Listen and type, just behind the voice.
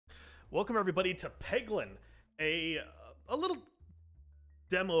Welcome everybody to Peglin, a little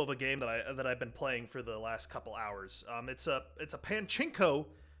demo of a game that I've been playing for the last couple hours. It's a Pachinko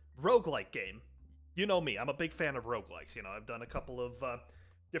roguelike game. You know me, I'm a big fan of roguelikes. You know, I've done a couple of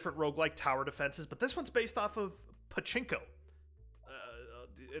different roguelike tower defenses, but this one's based off of Pachinko.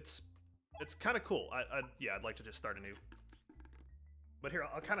 It's kind of cool. I'd like to just start anew. But here,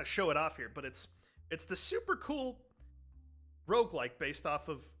 I'll kind of show it off here. But it's the super cool roguelike based off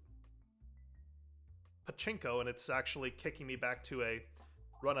of Pachinko, and it's actually kicking me back to a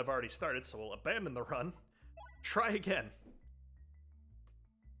run I've already started, so we'll abandon the run, try again.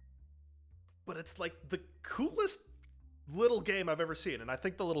 But it's like the coolest little game I've ever seen, and I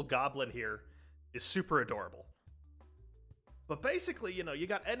think the little goblin here is super adorable. But basically, you know, you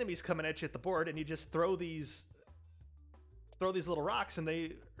got enemies coming at you at the board, and you just throw these little rocks, and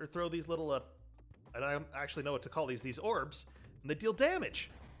throw these little, I don't actually know what to call these orbs, and they deal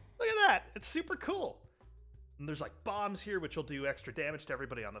damage. Look at that, it's super cool. And there's like bombs here, which will do extra damage to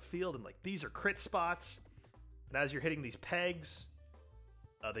everybody on the field, and like these are crit spots. And as you're hitting these pegs,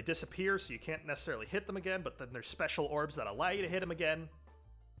 they disappear, so you can't necessarily hit them again, but then there's special orbs that allow you to hit them again.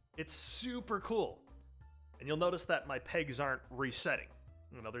 It's super cool. And you'll notice that my pegs aren't resetting.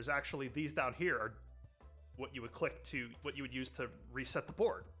 You know, there's actually these down here are what you would use to reset the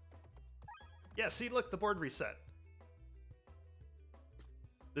board. Yeah, see, look, the board reset.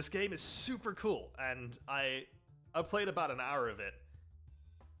 This game is super cool, and I played about an hour of it.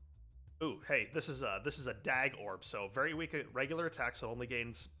 Ooh, hey, this is a dag orb, so very weak at regular attack, so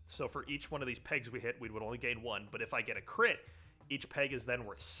for each one of these pegs we hit, we would only gain 1, but if I get a crit, each peg is then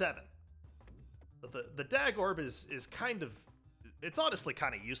worth 7. But the dag orb is kind of, it's honestly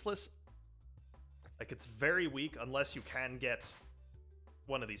kind of useless. Like, it's very weak unless you can get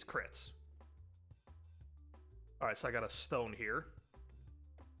one of these crits. Alright, so I got a stone here.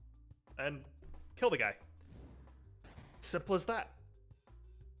 And kill the guy. Simple as that.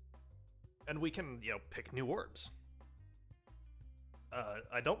 And we can, you know, pick new orbs.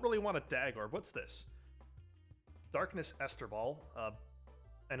 I don't really want a dag orb. What's this? Darkness Ester Ball.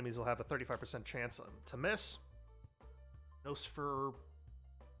 Enemies will have a 35% chance to miss. Nosfer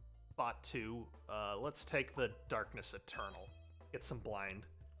Bot 2. Let's take the Darkness Eternal. Get some blind.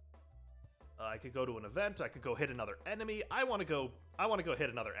 I could go to an event. I could go hit another enemy. I want to go hit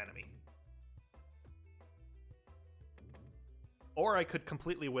another enemy. Or I could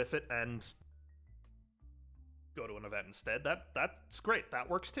completely whiff it and go to an event instead. That's great. That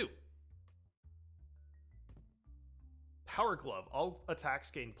works too. Power Glove. All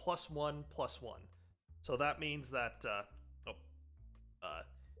attacks gain +1/+1. So that means that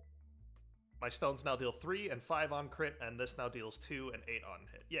my stones now deal 3 and 5 on crit, and this now deals 2 and 8 on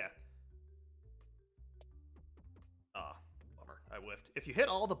hit. Yeah. Bummer. I whiffed. If you hit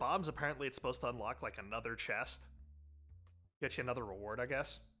all the bombs, apparently it's supposed to unlock like another chest. Get you another reward, I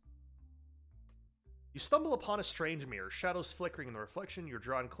guess. You stumble upon a strange mirror, shadows flickering in the reflection. You're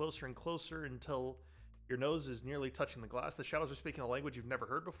drawn closer and closer until your nose is nearly touching the glass. The shadows are speaking a language you've never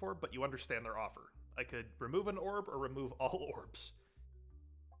heard before, but you understand their offer. I could remove an orb or remove all orbs.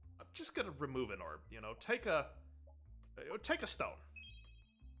 I'm just gonna remove an orb, you know, take a stone.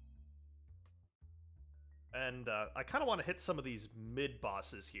 And I kind of want to hit some of these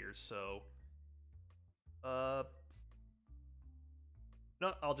mid-bosses here, so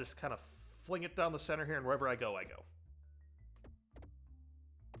no, I'll just kind of fling it down the center here, and wherever I go, I go.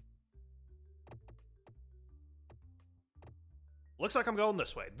 Looks like I'm going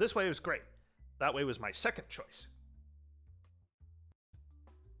this way. This way was great. That way was my second choice.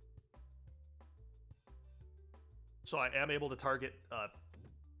 So I am able to target,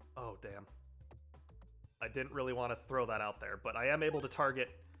 oh, damn. I didn't really want to throw that out there, but I am able to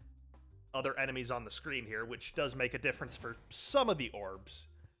target other enemies on the screen here, which does make a difference for some of the orbs.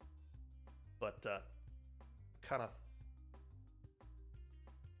 But, kind of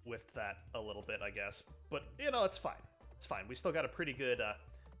whiffed that a little bit, I guess. But, you know, it's fine. It's fine. We still got a pretty good,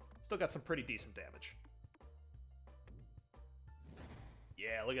 still got some pretty decent damage.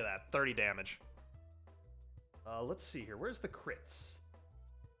 Yeah, look at that. 30 damage. Let's see here. Where's the crits?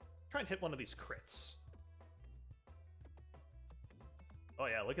 Try and hit one of these crits. Oh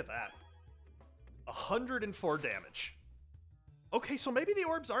yeah, look at that. 104 damage. Okay, so maybe the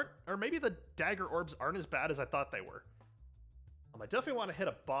orbs aren't, or maybe the dagger orbs aren't as bad as I thought they were. I definitely want to hit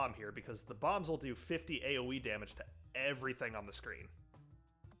a bomb here, because the bombs will do 50 AoE damage to everything on the screen.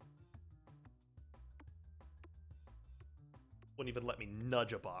 Wouldn't even let me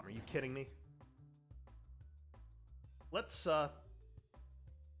nudge a bomb. Are you kidding me? Let's try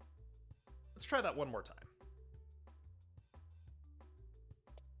that one more time.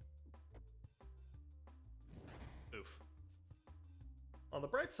 On the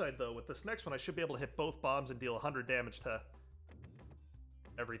bright side, though, with this next one, I should be able to hit both bombs and deal 100 damage to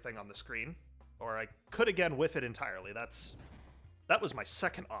everything on the screen. Or I could, again, whiff it entirely. That was my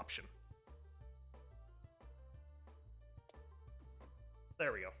second option.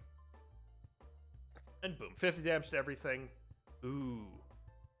 There we go. And boom, 50 damage to everything. Ooh.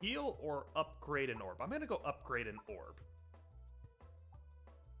 Heal or upgrade an orb? I'm going to go upgrade an orb.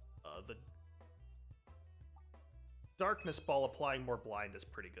 The darkness ball applying more blind is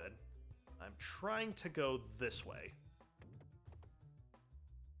pretty good. I'm trying to go this way.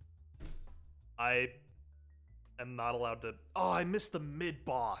 I am not allowed to... Oh, I missed the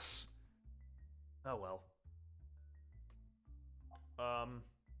mid-boss. Oh, well.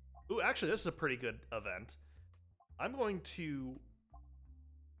 Ooh, actually, this is a pretty good event. I'm going to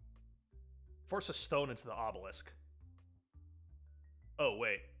force a stone into the obelisk. Oh,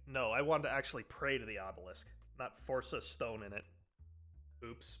 wait. No, I wanted to actually pray to the obelisk, not force a stone in it.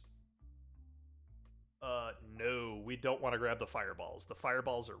 Oops. No, we don't want to grab the fireballs. The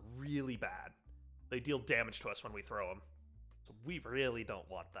fireballs are really bad. They deal damage to us when we throw them. So we really don't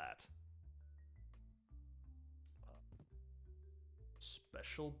want that.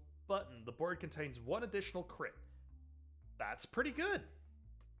 Special button. The board contains one additional crit. That's pretty good.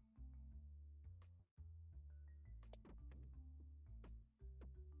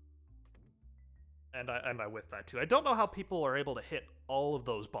 And I whiffed that too. I don't know how people are able to hit all of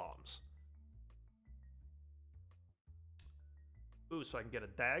those bombs. Ooh, so I can get a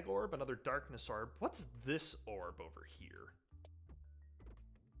dag orb, another darkness orb. What's this orb over here?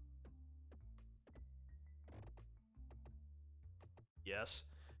 Yes.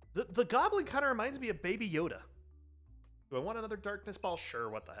 The goblin kind of reminds me of Baby Yoda. Do I want another darkness ball? Sure,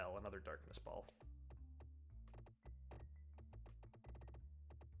 what the hell, another darkness ball.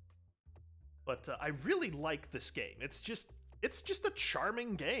 But I really like this game. It's just a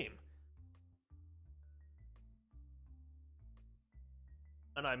charming game.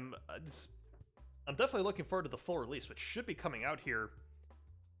 And I'm definitely looking forward to the full release, which should be coming out here.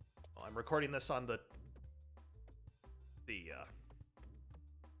 Oh, I'm recording this on the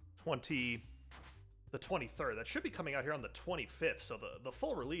 23rd. That should be coming out here on the 25th. So the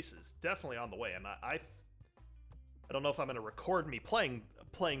full release is definitely on the way. And I don't know if I'm going to record me playing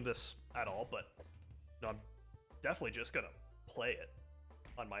this at all, but no, I'm definitely just going to play it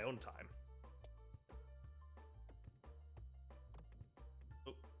on my own time.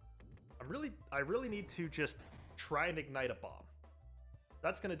 Oh, I really need to just try and ignite a bomb.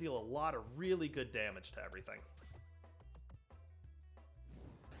 That's going to deal a lot of really good damage to everything.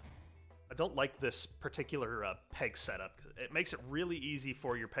 I don't like this particular peg setup. It makes it really easy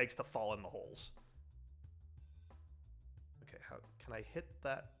for your pegs to fall in the holes. Okay, how can I hit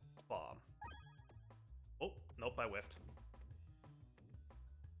that bomb? Oh, nope, I whiffed.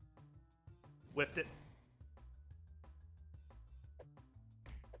 Whiffed it.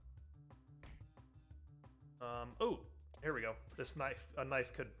 Oh, here we go. This knife, a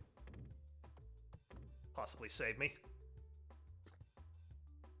knife could possibly save me.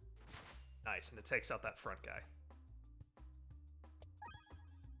 Nice, and it takes out that front guy.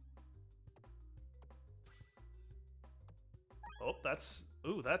 Oh, that's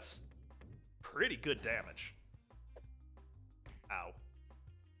pretty good damage. Ow.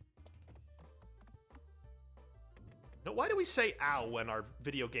 Now, why do we say ow when our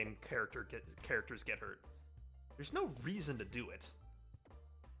video game characters get hurt? There's no reason to do it.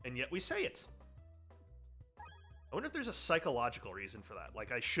 And yet we say it. I wonder if there's a psychological reason for that.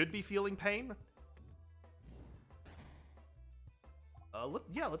 Like, I should be feeling pain?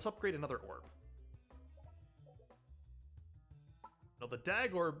 Yeah, let's upgrade another orb. No, the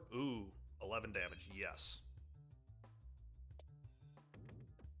dag orb... Ooh, 11 damage, yes.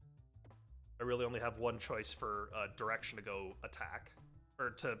 I really only have one choice for direction to go attack. Or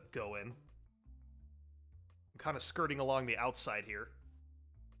to go in. I'm kind of skirting along the outside here.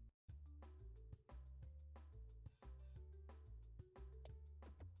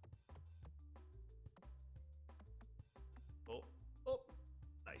 Oh,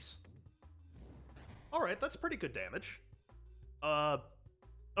 nice. Alright, that's pretty good damage.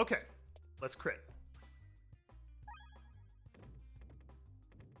 Okay. Let's crit.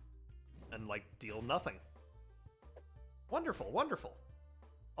 And, like, deal nothing. Wonderful, wonderful.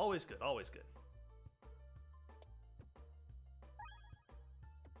 Always good, always good.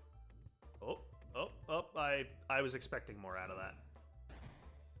 Oh, I was expecting more out of that.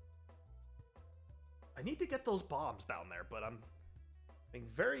 I need to get those bombs down there, but I'm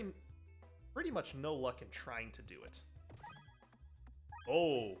having pretty much no luck in trying to do it.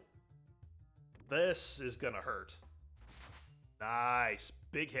 Oh. This is gonna hurt. Nice.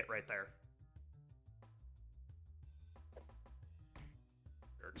 Big hit right there.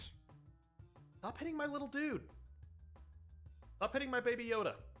 Jerks. Stop hitting my little dude. Stop hitting my Baby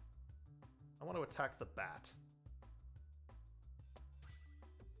Yoda. I want to attack the bat.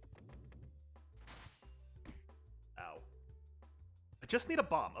 Ow. I just need a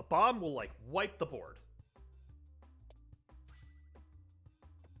bomb. A bomb will, like, wipe the board.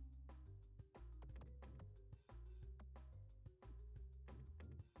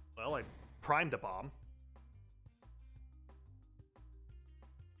 Well, I primed a bomb.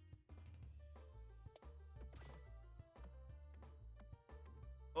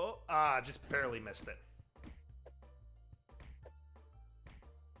 Oh, just barely missed it.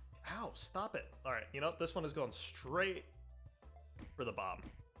 Ow, stop it. All right, you know, this one is going straight for the bomb.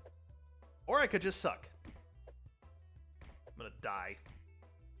 Or I could just suck. I'm gonna die.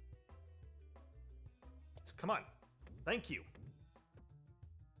 Just, come on. Thank you.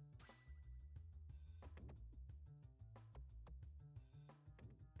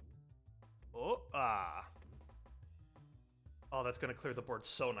 Oh, Oh, that's going to clear the board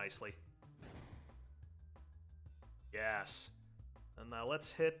so nicely. Yes. And now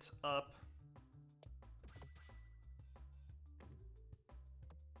let's hit up.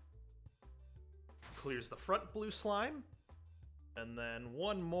 Clears the front blue slime. And then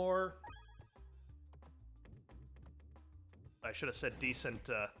one more. I should have said decent.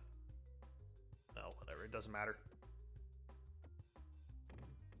 Oh, whatever. It doesn't matter.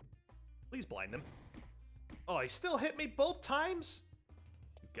 Please blind him. Oh, he still hit me both times?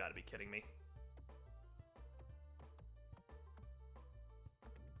 You gotta be kidding me.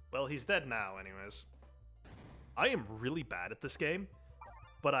 Well, he's dead now, anyways. I am really bad at this game,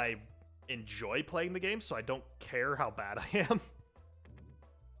 but I enjoy playing the game, so I don't care how bad I am.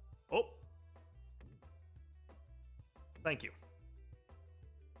 Oh. Thank you.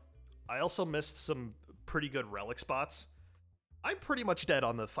 I also missed some pretty good relic spots. I'm pretty much dead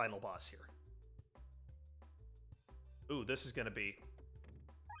on the final boss here. Ooh, this is going to be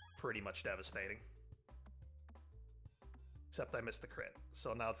pretty much devastating. Except I missed the crit.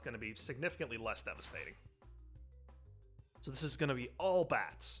 So now it's going to be significantly less devastating. So this is going to be all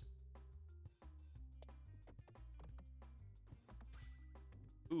bats.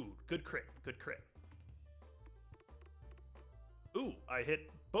 Ooh, good crit, good crit. Ooh, I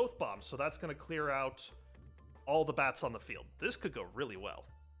hit both bombs, so that's going to clear out all the bats on the field. This could go really well.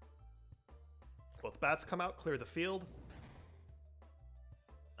 Both bats come out, clear the field.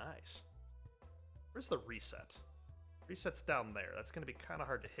 Nice. Where's the reset? Reset's down there. That's going to be kind of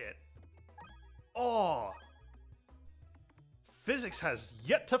hard to hit. Oh! Physics has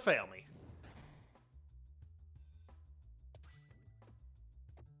yet to fail me.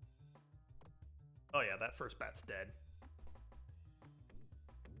 Oh yeah, that first bat's dead.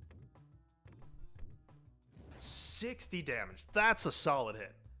 60 damage. That's a solid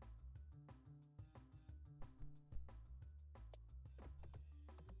hit.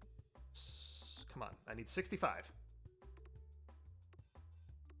 Come on, I need 65.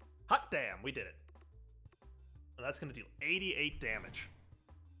 Hot damn, we did it. And that's gonna deal 88 damage.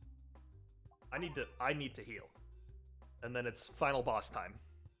 I need to heal. And then it's final boss time.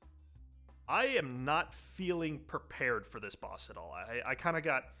 I am not feeling prepared for this boss at all. I kind of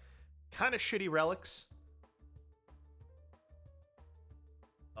got kind of shitty relics.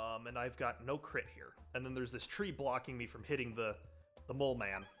 And I've got no crit here. And then there's this tree blocking me from hitting the mole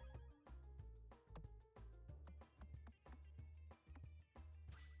man.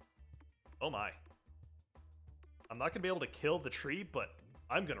 Oh my. I'm not going to be able to kill the tree, but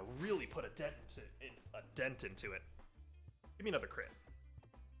I'm going to really put a dent into it. Give me another crit.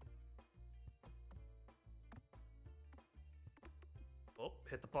 Oh,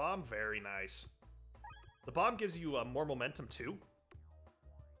 hit the bomb. Very nice. The bomb gives you more momentum too.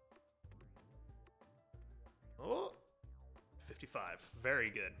 Oh, 55.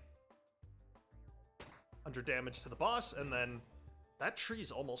 Very good. 100 damage to the boss, and then that tree's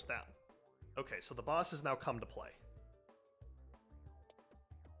almost down. Okay, so the boss has now come to play.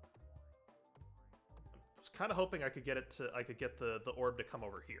 I was kind of hoping I could get the orb to come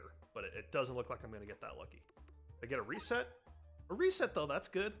over here, but it doesn't look like I'm going to get that lucky. I get a reset? A reset, though, that's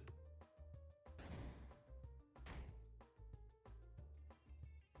good.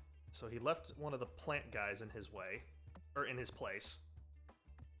 So he left one of the plant guys in his way, or in his place.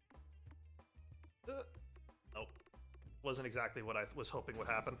 Nope. Wasn't exactly what I was hoping would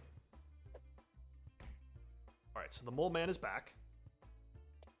happen. Alright, so the mole man is back.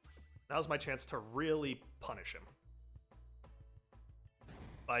 Now's my chance to really punish him.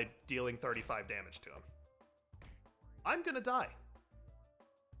 By dealing 35 damage to him. I'm gonna die.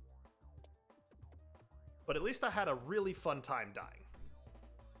 But at least I had a really fun time dying.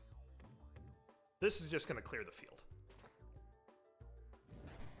 This is just gonna clear the field.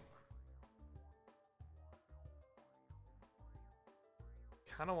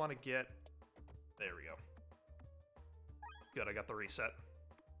 Kinda wanna get... There we go. Good, I got the reset.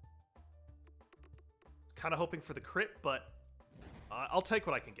 Kinda hoping for the crit, but I'll take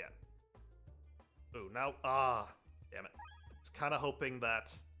what I can get. Ooh, now... damn it. I was kinda hoping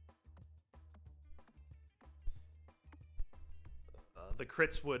that... the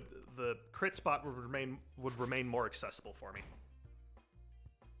crit spot would remain more accessible for me.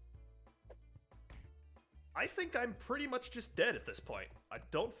 I think I'm pretty much just dead at this point. I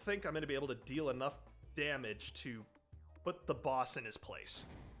don't think I'm going to be able to deal enough damage to put the boss in his place.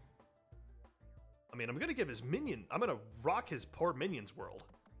 I mean, I'm going to give his minion... I'm going to rock his poor minion's world.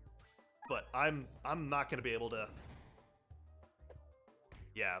 But I'm not going to be able to...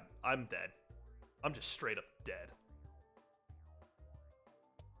 Yeah, I'm dead. I'm just straight up dead.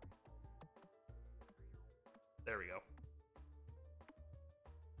 There we go.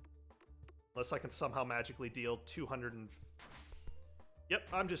 Unless I can somehow magically deal 200 and... Yep,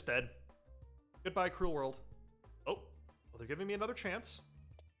 I'm just dead. Goodbye, cruel world. Oh, well, they're giving me another chance.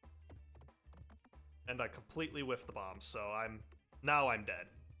 And I completely whiffed the bomb, so now I'm dead.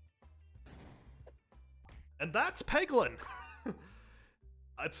 And that's Peglin!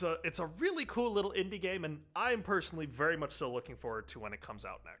 It's a really cool little indie game, and I'm personally very much so looking forward to when it comes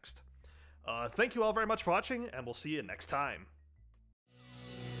out next. Thank you all very much for watching, and we'll see you next time.